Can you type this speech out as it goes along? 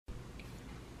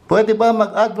Pwede ba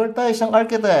mag-advertise ang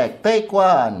architect? Take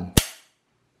one.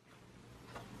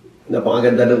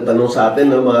 Napakaganda ng tanong sa atin,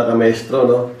 no, mga kamestro,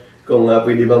 no? Kung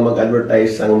pwede bang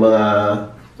mag-advertise ang mga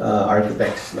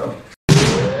architects, no?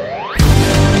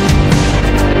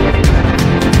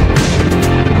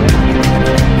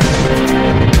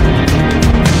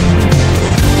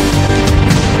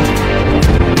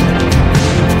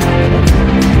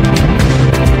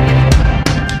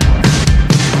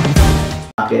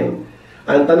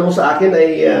 Ang tanong sa akin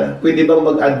ay pwede bang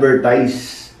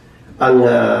mag-advertise ang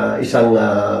isang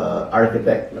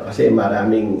architect, no? Kasi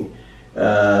maraming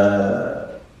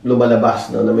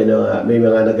lumalabas, no, na may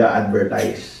mga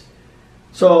nag-advertise.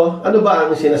 So, ano ba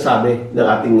ang sinasabi ng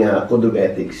ating Code of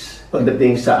Ethics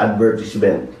pagdating sa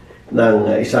advertisement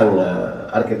ng isang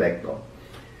arkitekto?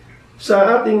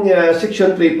 Sa ating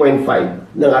Section 3.5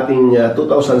 ng ating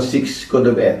 2006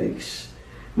 Code of Ethics,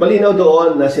 malinaw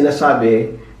doon na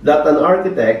sinasabi that an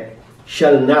architect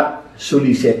shall not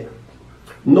solicit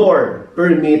nor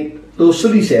permit to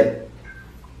solicit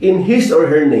in his or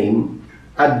her name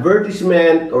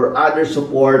advertisement or other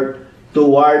support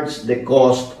towards the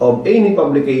cost of any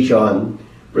publication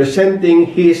presenting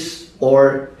his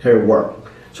or her work.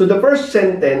 So the first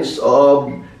sentence of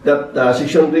that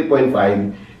Section 3.5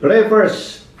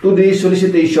 refers to the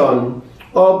solicitation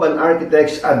of an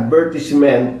architect's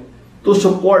advertisement to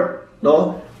support,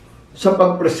 no, sa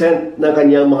pag-present ng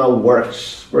kanyang mga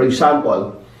works. For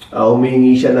example,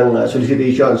 humingi siya ng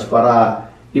solicitations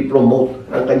para i-promote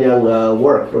ang kanyang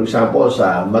work. For example,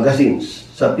 sa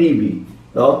magazines, sa TV,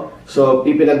 no? So,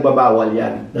 ipinagbabawal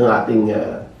yan ng ating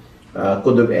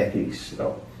Code of Ethics,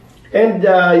 no? And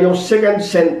yung second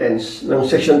sentence ng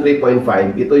Section 3.5,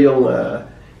 ito yung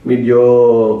medyo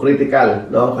critical,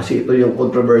 no? Kasi ito yung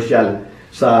controversial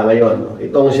sa ngayon, no?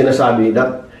 Itong sinasabi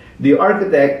that the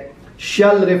architect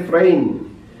shall refrain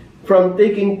from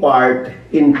taking part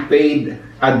in paid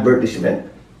advertisement,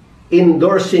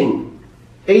 endorsing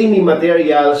any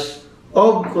materials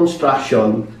of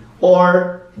construction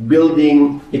or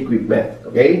building equipment.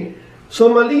 Okay?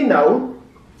 So malinaw,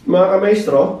 mga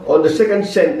kamaestro, on the second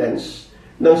sentence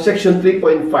ng Section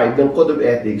 3.5 ng Code of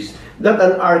Ethics, that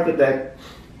an architect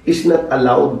is not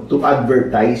allowed to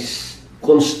advertise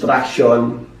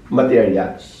construction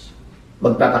materials.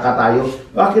 Magtataka tayo,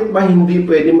 bakit ba hindi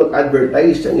pwede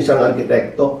mag-advertise ang isang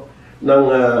arkitekto ng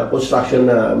construction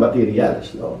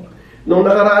materials, no? Nung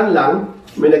nakaraan lang,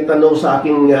 may nagtanong sa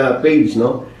aking page,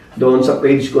 no? Doon sa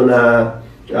page ko na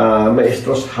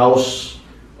Maestro's House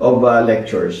of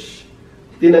Lectures.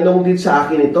 Tinanong din sa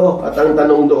akin ito, at ang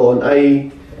tanong doon ay,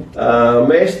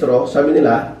 Maestro, sabi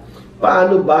nila,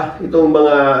 paano ba itong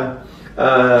mga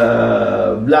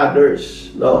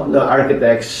vloggers, no, na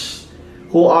architects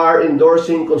who are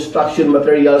endorsing construction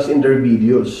materials in their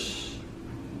videos?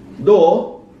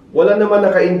 Though, wala naman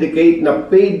naka-indicate na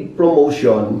paid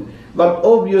promotion, but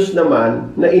obvious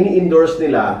naman na ini-endorse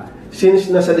nila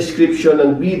since nasa description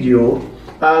ng video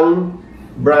ang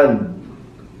brand.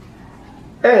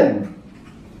 And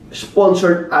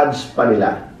sponsored ads pa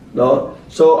nila, no?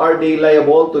 So, are they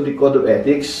liable to the Code of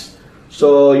Ethics?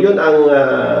 So, yun ang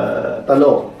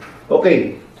tanong.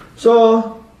 Okay. So,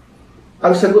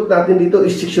 ang sagot natin dito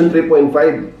is Section 3.5,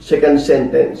 second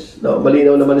sentence. No?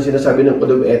 Malinaw naman na sinasabi ng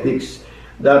Code of Ethics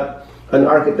that an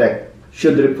architect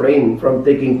should refrain from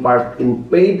taking part in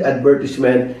paid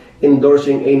advertisement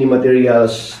endorsing any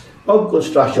materials of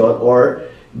construction or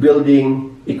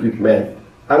building equipment.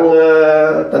 Ang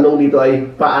tanong dito ay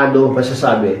paano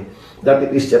masasabi that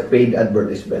it is a paid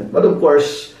advertisement. But of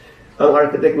course, ang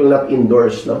architect will not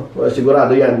endorse, no?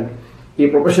 Sigurado yan. A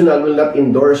professional will not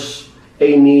endorse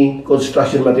any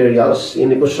construction materials,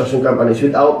 any construction companies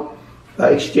without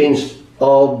exchange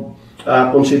of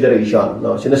consideration,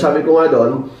 no? Sinasabi ko nga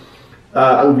doon,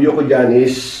 ang view ko dyan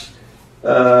is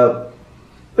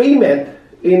payment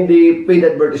in the paid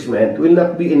advertisement will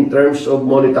not be in terms of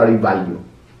monetary value,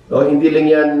 no? Hindi lang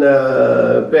yan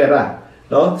pera,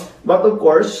 no? But of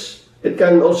course, it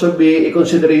can also be a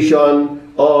consideration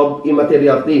of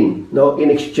immaterial thing, no, in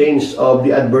exchange of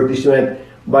the advertisement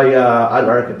by an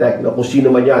architect, no? Kung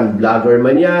sino man yan, vlogger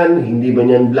man yan, hindi man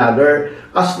yan vlogger,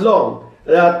 as long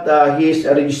that he is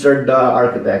a registered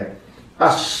architect,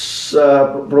 as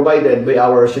provided by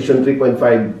our Section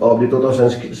 3.5 of the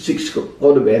 2006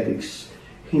 Code of Ethics,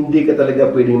 hindi ka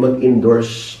talaga pwedeng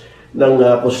mag-endorse ng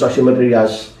construction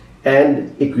materials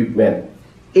and equipment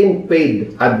in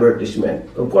paid advertisement.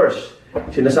 Of course,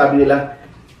 sinasabi nila,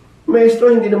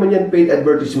 Maestro, hindi naman yan paid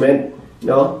advertisement,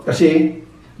 no? Kasi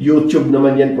YouTube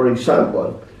naman yan, for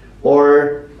example,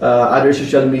 or other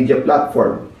social media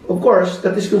platform. Of course,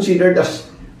 that is considered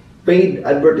as paid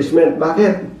advertisement.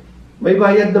 Bakit? may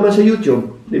bayad naman sa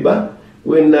YouTube, di ba?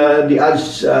 When the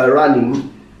ads running,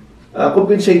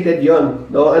 compensated yon,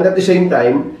 no? And at the same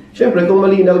time, syempre kung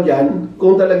malinaw dyan,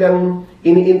 kung talagang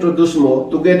ini-introduce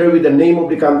mo together with the name of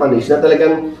the companies na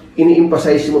talagang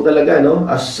ini-emphasize mo talaga, no,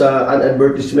 as an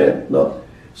advertisement, no?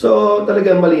 So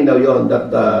talagang malinaw yon that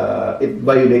it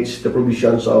violates the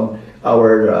provisions of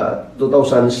our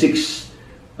 2006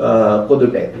 Code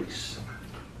of Ethics.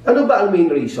 Ano ba ang main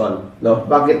reason, no?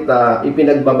 Bakit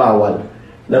ipinagbabawal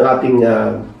ng ating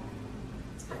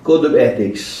Code of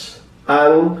Ethics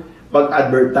ang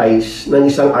pag-advertise ng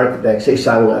isang architect sa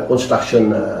isang construction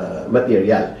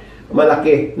material?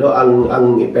 Malaki, no,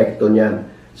 ang epekto niyan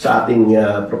sa ating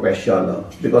profession, no?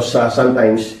 Because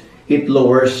sometimes it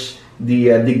lowers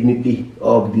the dignity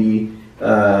of the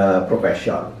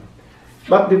profession.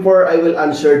 But before I will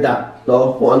answer that,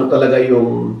 no, kung ano talaga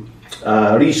yung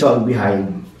reason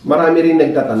behind, marami rin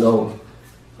nagtatanong,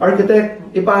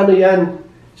 architect, paano yan?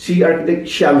 Si Architect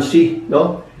Shamsi,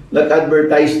 no,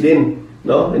 nag-advertise din,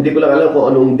 no? Hindi ko lang alam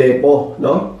kung anong depo,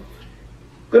 no?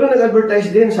 Pero nag-advertise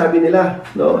din, sabi nila,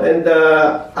 no? And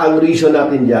ang reason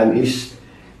natin dyan is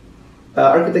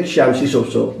Architect Shamsi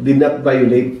Sopso did not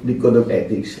violate the Code of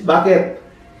Ethics. Bakit?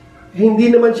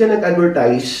 Hindi naman siya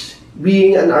nag-advertise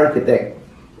being an architect.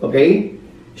 Okay?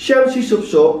 Shamsi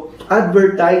Sopso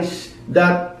advertised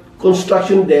that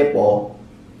construction depot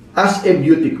as a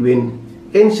beauty queen.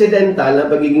 Incidental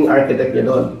na pagiging architect niya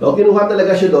doon. No? Kinuha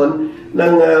talaga siya doon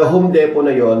ng home depot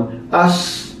na yon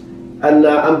as an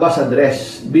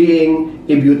ambassadress, being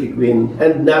a beauty queen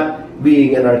and not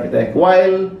being an architect.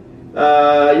 While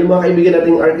yung mga kaibigan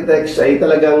nating architects ay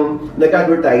talagang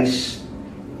nag-advertise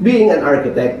being an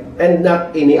architect and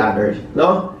not any other,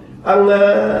 no? Ang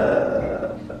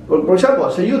for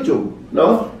example sa YouTube,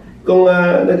 no? Kung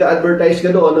nag-advertise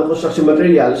ka doon ng construction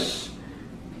materials,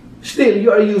 still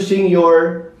you are using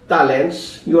your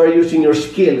talents, you are using your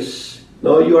skills,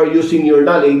 no? You are using your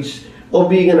knowledge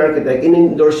of being an architect in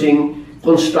endorsing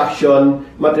construction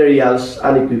materials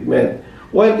and equipment.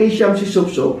 While kay Shamsi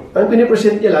Sopso, ang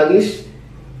pinipresent niya lang is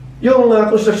yung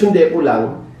construction depot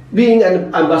lang, being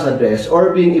an ambassadress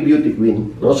or being a beauty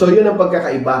queen, no? So yun ang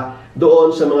pagkakaiba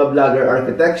doon sa mga vlogger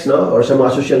architects, no, or sa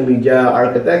mga social media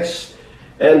architects,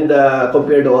 and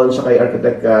compare doon sa kay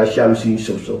Architect Shamsi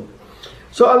Sopso.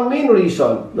 So ang main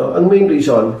reason, no, ang main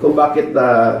reason kung bakit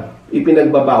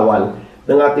ipinagbabawal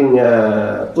ng ating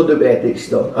Code of Ethics,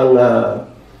 no, ang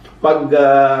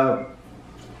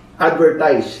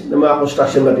pag-advertise ng mga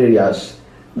construction materials,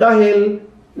 dahil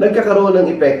nagkakaroon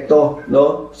ng epekto,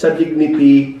 no, sa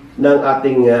dignity ng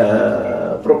ating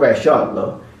profession,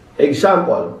 no.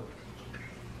 Example,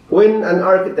 when an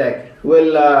architect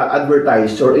will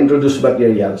advertise or introduce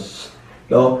materials,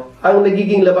 no, ang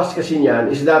nagiging labas kasi niyan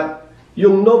is that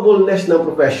yung nobleness ng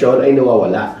profession ay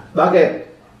nawawala. Bakit?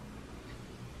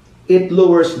 It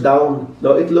lowers down,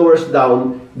 no, it lowers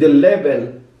down the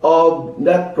level of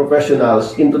that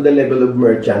professionals into the level of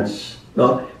merchants,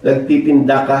 no.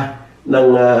 Nagtitinda ka ng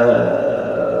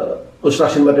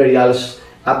construction materials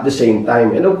at the same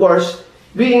time. And of course,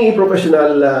 being a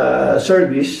professional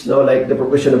service, no, like the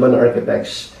profession of an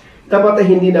architects, dapat ay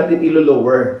hindi natin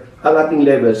ilo-lower ang ating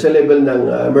level sa level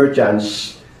ng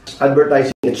merchants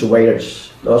advertising its wares,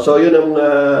 no? So yun ang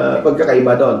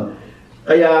pagkakaiba doon.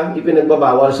 Kaya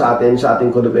ipinagbabawal sa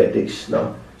ating Code of Ethics,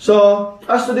 no? So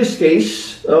as to this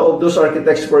case, of those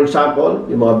architects, for example,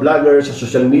 yung mga vloggers sa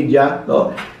social media,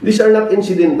 no, these are not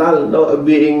incidental, no, of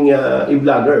being a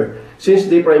vlogger, since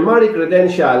the primary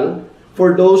credential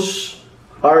for those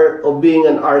are of being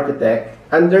an architect,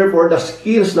 and therefore the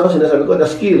skills, no, sinasabi ko, the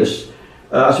skills,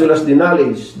 as well as the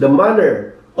knowledge, the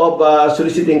manner of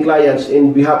soliciting clients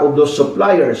in behalf of those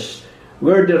suppliers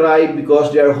were derived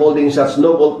because they are holding such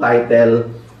noble title,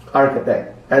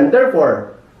 architect. And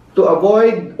therefore, to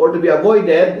avoid or to be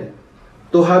avoided,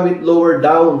 to have it lowered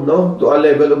down, no, to a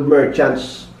level of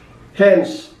merchants.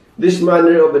 Hence, this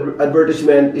manner of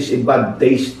advertisement is a bad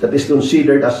taste that is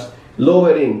considered as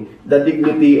lowering the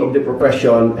dignity of the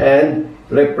profession and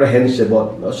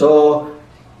reprehensible, no? So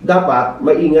dapat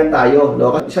maingat tayo,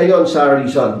 no? Isa yon sa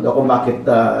reason, no, kung bakit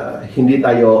hindi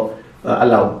tayo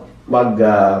allowed mag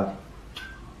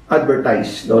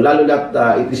advertise, no, lalo na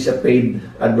it is a paid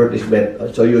advertisement,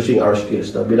 so using our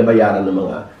skills, no, binabayaran ng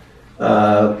mga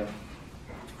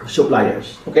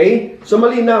suppliers. Okay, so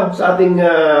malinaw sa ating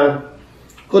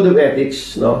Code of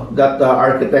Ethics, no, that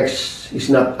architects is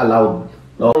not allowed,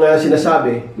 no.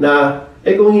 Sinasabi na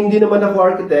kung hindi naman ako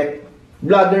architect,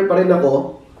 vlogger pa rin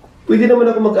ako, pwede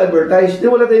naman ako mag-advertise, di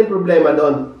wala tayong problema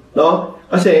doon, no?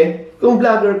 Kasi kung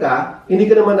vlogger ka, hindi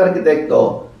ka naman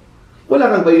arkitekto, wala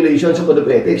kang violation sa Code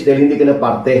of Ethics dahil hindi ka na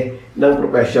parte ng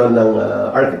profession ng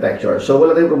architecture. So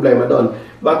wala tayong problema doon.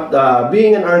 But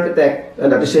being an architect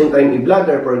and at the same time a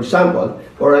blogger, for example,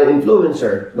 or an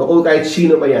influencer, no, kung kahit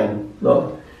sino pa yan,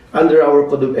 no, under our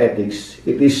code of ethics,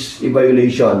 it is a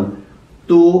violation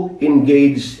to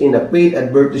engage in a paid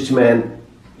advertisement,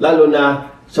 lalo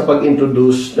na sa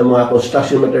pag-introduce ng mga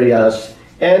construction materials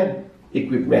and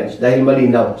equipments, dahil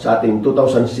malinaw sa ating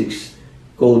 2006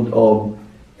 Code of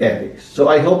Ethics. So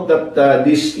I hope that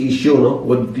this issue, no,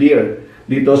 would clear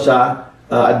dito sa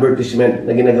advertisement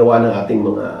na ginagawa ng ating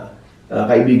mga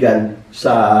kaibigan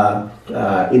sa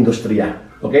industriya.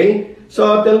 Okay?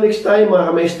 So till next time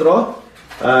mga kamaestro,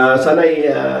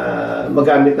 sana'y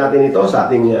magamit natin ito sa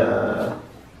ating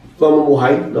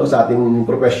pamumuhay, no, sa ating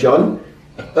profesyon,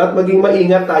 at maging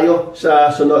maingat tayo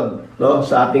sa sunod, no,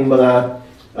 sa ating mga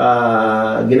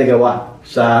ginagawa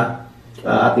sa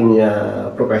ating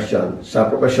profession, sa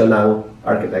profession ng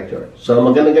architecture. So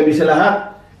magandang gabi sa lahat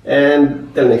and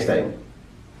till next time.